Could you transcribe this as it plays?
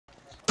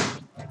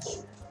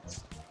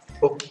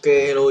Ok,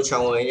 hello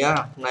chào mọi người nhá.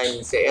 Hôm nay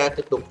mình sẽ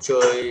tiếp tục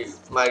chơi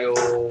Mario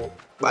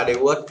 3D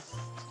World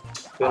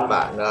phiên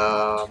bản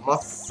mod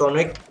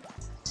Sonic.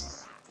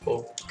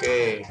 Ok.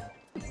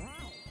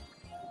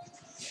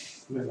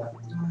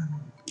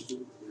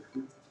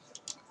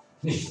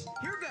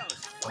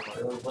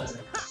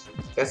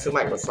 Cái sức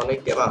mạnh của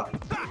Sonic tiếp vào.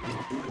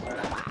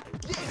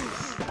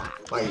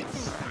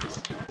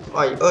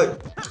 Mày ơi,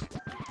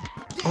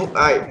 hút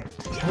ai.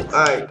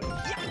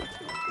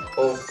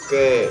 Ok,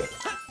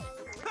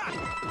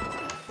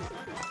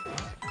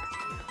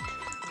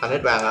 ăn hết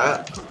vàng á.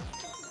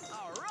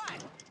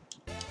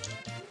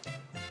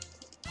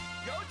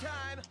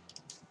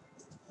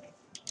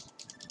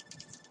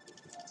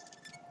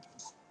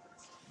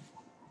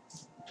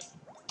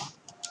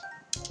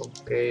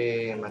 Ok,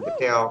 màn tiếp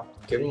theo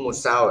kiếm một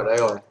sao ở đây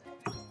rồi.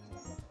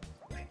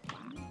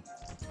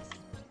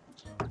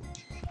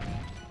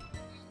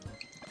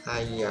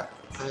 Hay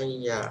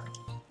à.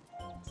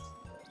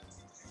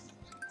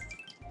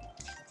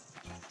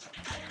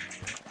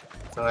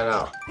 Sang đây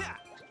nào.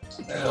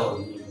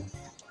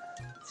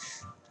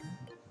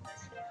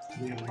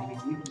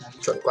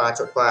 Trộn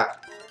qua.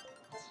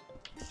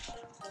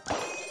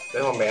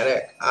 Đấy con bé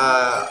này.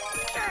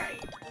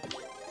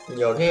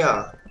 Nhiều thế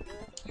à?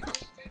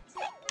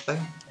 Ấy.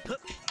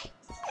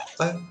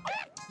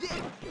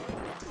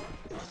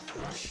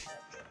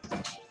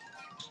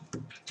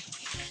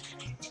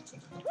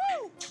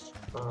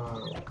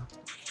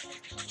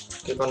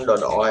 Cái con đỏ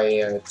đỏ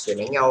này chỉ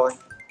đánh nhau thôi.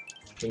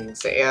 Mình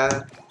sẽ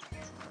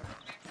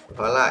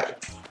hóa lại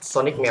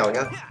Sonic mèo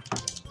nhá.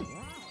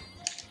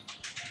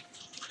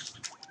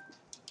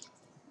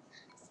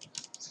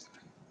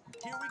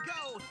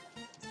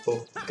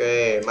 Ok,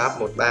 map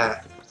 13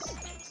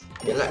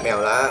 biến lại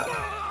mèo đã.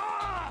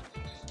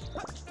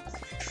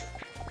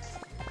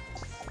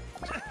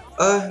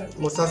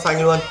 Một sao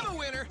xanh luôn.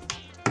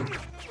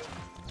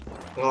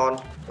 Ngon.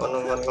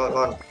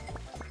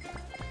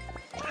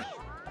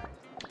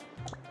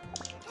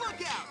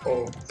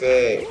 Ok.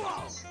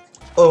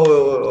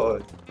 Ôi,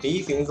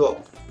 tí phím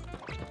ruộng.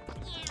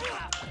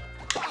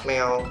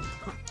 Mèo.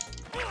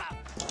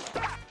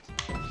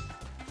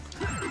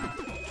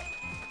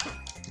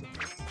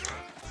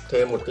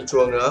 Thêm một cái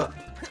chuông nữa.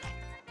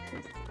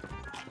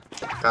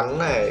 Cắn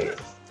này.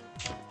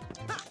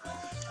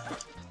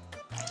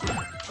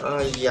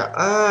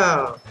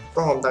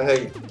 Có hòm tàng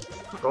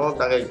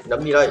hình.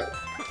 Nấm đi đây.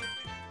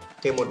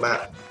 Thêm một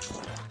bạn.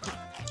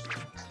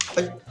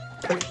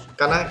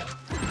 Cắn ai.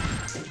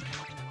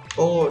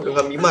 Đừng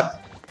hầm bí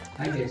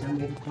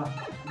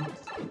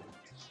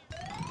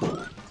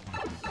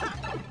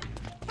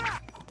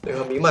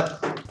mật.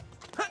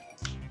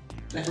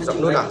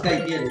 Dẫm nút à?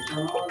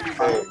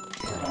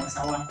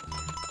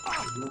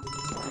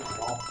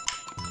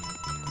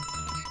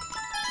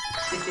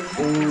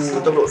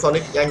 Tốc độ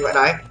Sonic nhanh vậy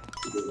đấy.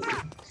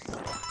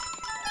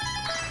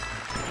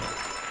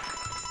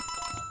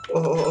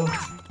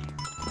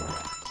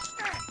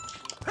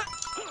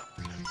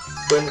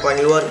 Quên quanh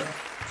luôn.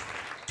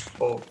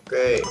 Ok.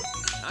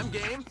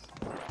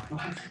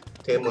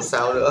 Thêm một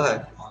sao nữa hả?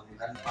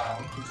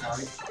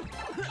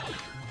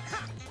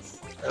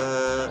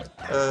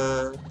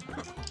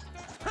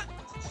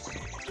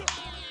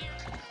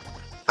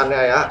 Ăn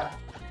này á.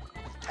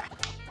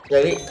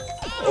 Nhảy đi.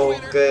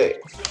 Ok.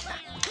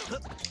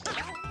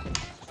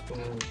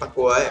 Bắt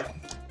cuối.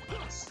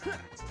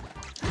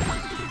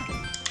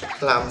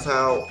 Làm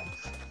sao?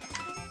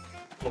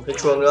 Một cái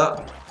chuông nữa.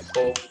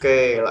 Ok,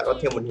 lại có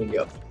thêm 1000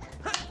 điểm.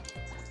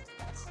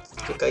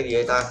 Cái cây gì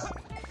đây ta?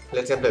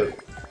 Lên xem thử.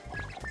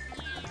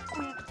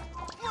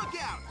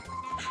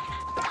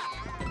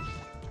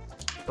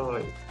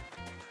 Rồi.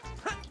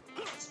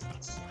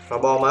 Phá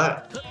bom á.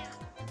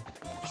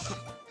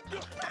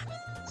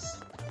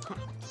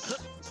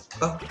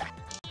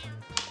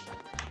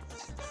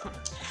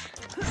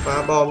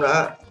 Phá bom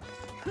đã.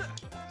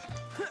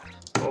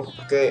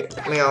 Ok,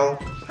 mèo.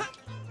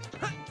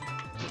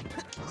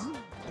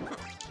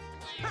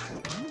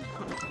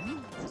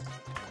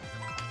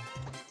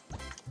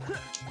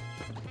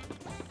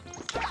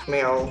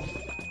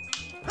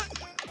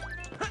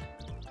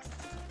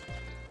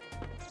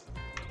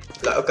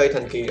 Lại có cây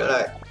thần kỳ nữa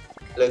này.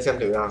 Lên xem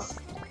thử nào.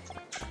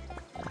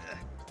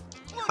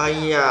 Cái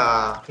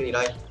gì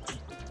đây?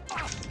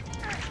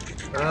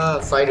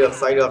 Xoay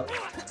được.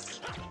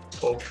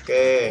 Ok.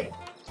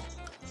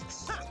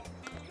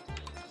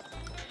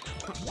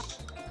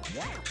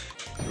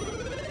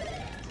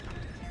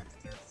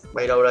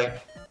 Bay đâu đây?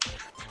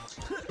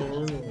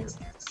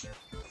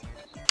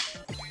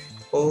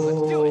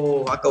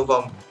 Hóa cầu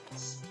vòng.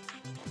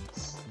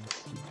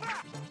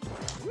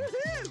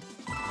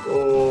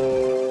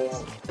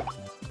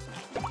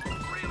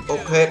 Ốc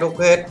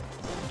hết.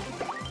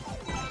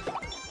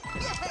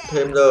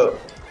 Thêm giờ.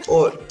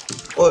 Ôi.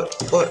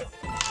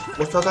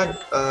 Một sao xanh.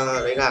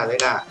 Lấy nà.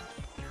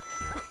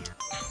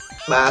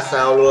 3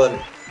 sao luôn.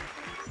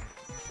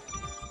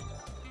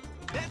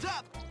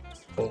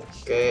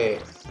 Ok.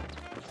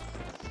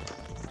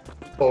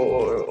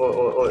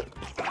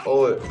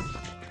 Ôi.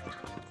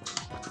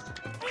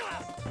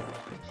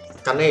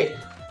 Cắn đi.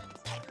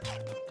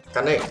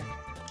 Cắn đi.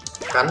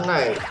 Cắn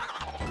này.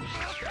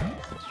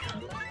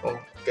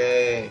 Ok.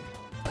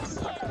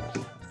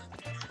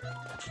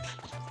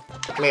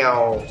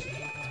 Mèo.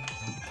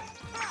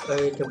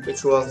 Đây thêm cái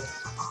chuông.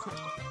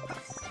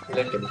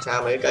 Lên kiểm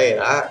tra mấy cây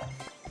đã.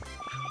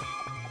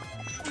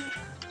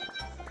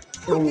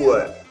 Đu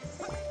rồi.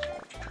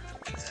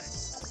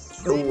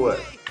 Đu rồi.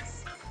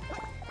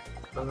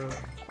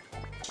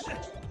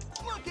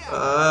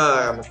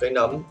 Một cây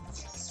nấm.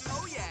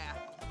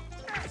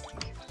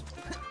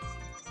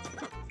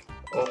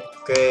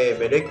 Ok,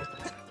 về đích.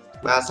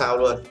 3 sao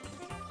luôn.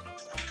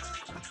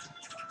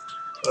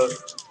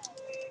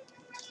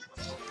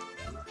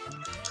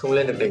 Không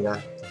lên được đỉnh à?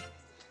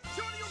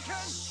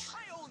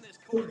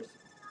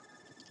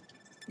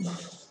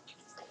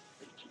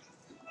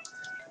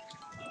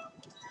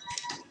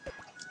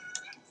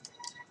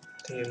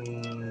 Thêm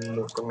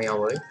một con mèo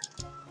mới.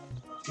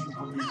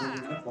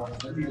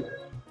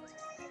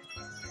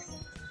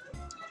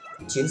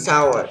 Chín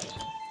sao rồi.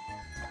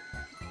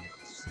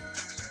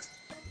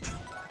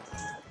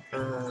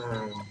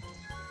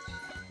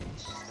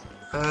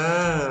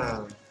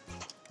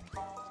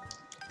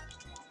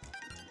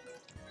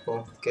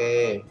 Ok.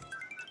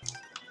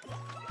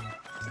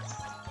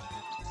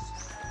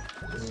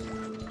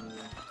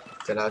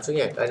 Cái nào trước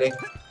nhỉ? Đây đi.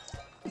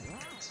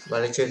 Và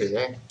lên chơi thử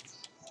nhé.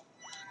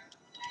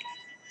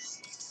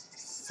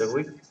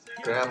 Circus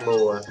Scramble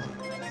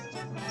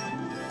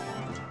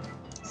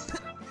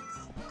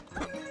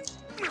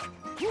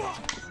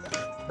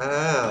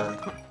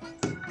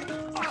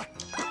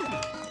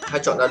hai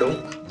chọn ra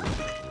đúng.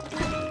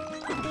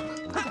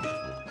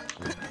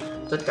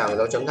 Tất cả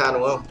dấu chấm than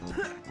đúng không?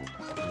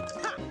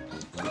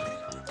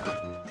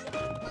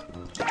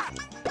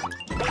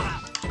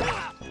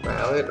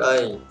 Báo hết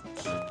đây.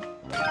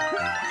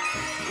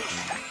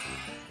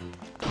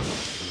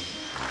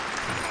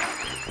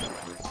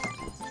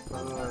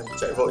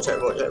 Chạy vội, chạy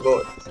vội, chạy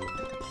vội.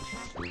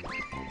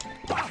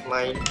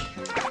 Mày.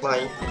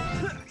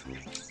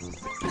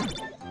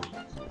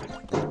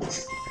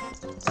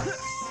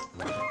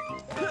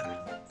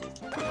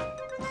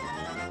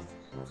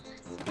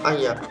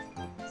 Ai à?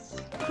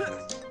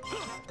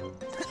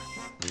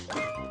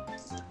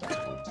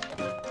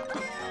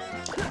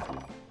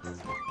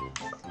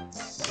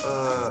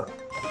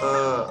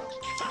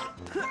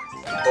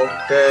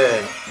 Ok.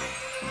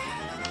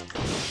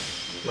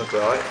 Mở cửa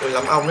ơi, ôi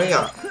lắm ong đấy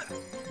nhở.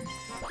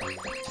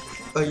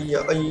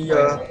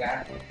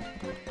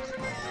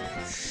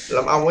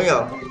 Lắm ong ấy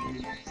nhở.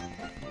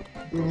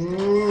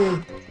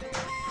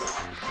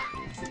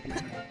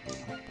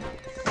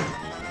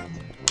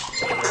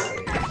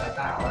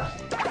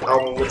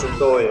 Ong của chúng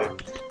tôi.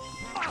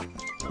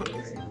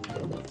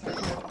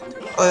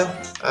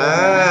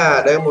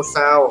 Đây 1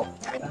 sao.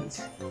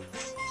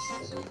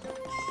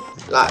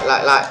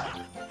 Lại.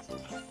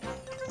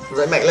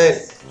 Dãy mạnh lên.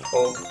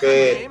 Ok,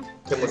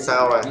 thêm 1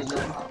 sao rồi.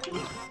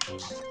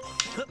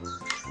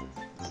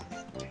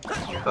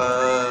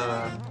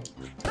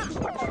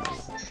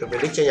 Được về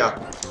đích chưa nhỉ?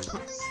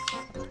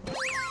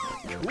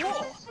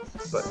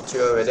 Vẫn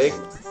chưa về đích.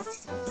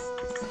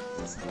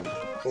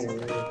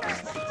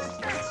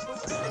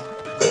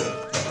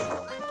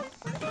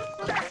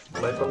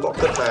 Mấy con bọ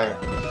cướp này.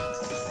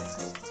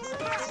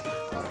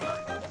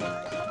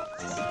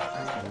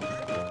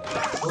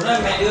 Bố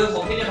ơi, mẹ đưa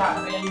một cái điện thoại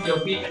cho anh nhiều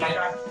pin cái này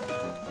cho anh.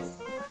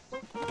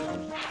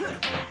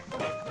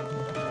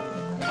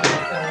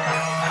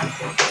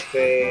 Ok.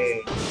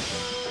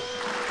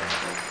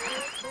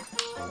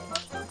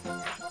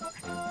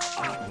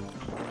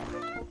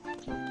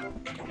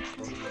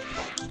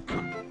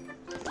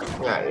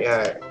 Nhảy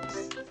rồi.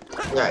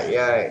 Nhảy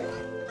rồi.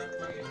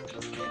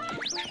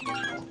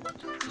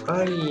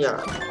 Ây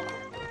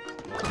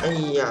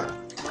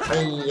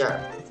da.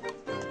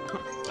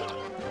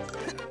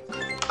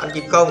 Ăn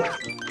kịp không?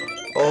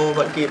 Ô,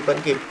 vẫn kịp.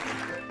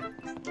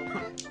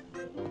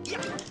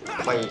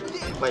 Mày.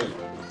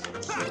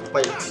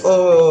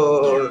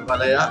 Vào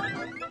đây đó.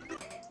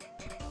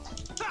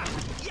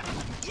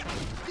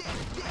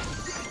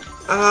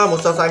 Một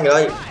sao xanh ở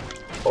đây.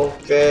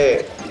 Ok,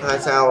 2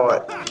 sao rồi.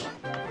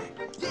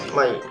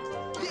 Mày.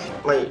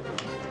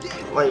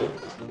 Ôi,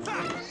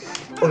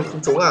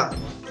 không trúng à?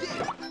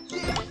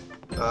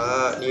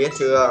 Đi hết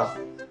chưa?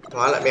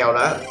 Hóa lại mèo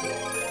đã.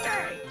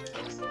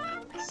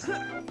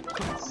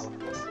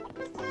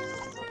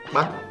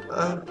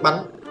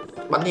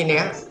 Bắn đi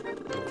né.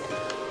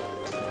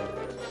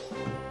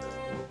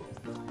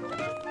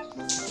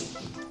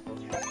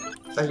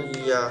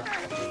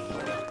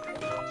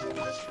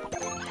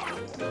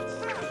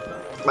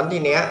 Bắn đi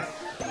né.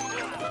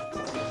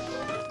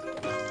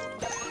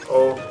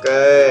 Ok.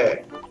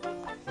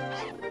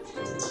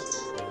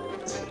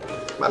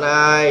 Bạn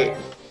hai.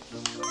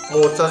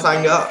 1 sao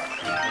xanh nữa.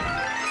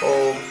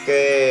 Ok.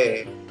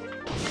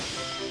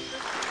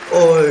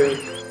 Ôi,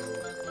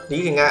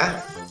 tí thì ngã.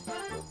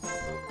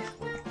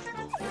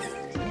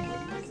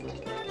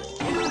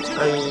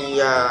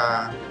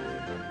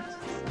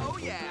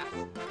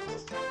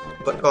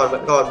 Vẫn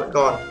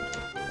còn.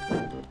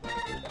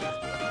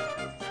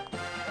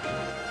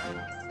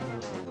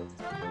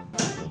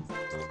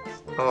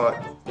 Rồi,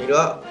 tí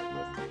nữa.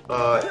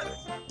 Rồi,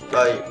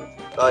 đây,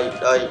 đây,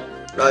 đây,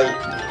 đây.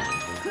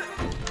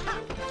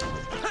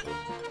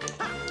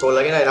 Tôi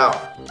lấy cái này nào.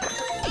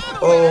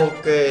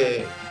 Ok.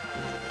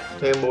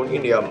 Thêm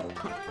 4.000 điểm.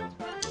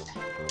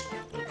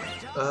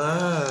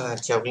 À,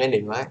 trèo lên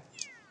đỉnh vậy.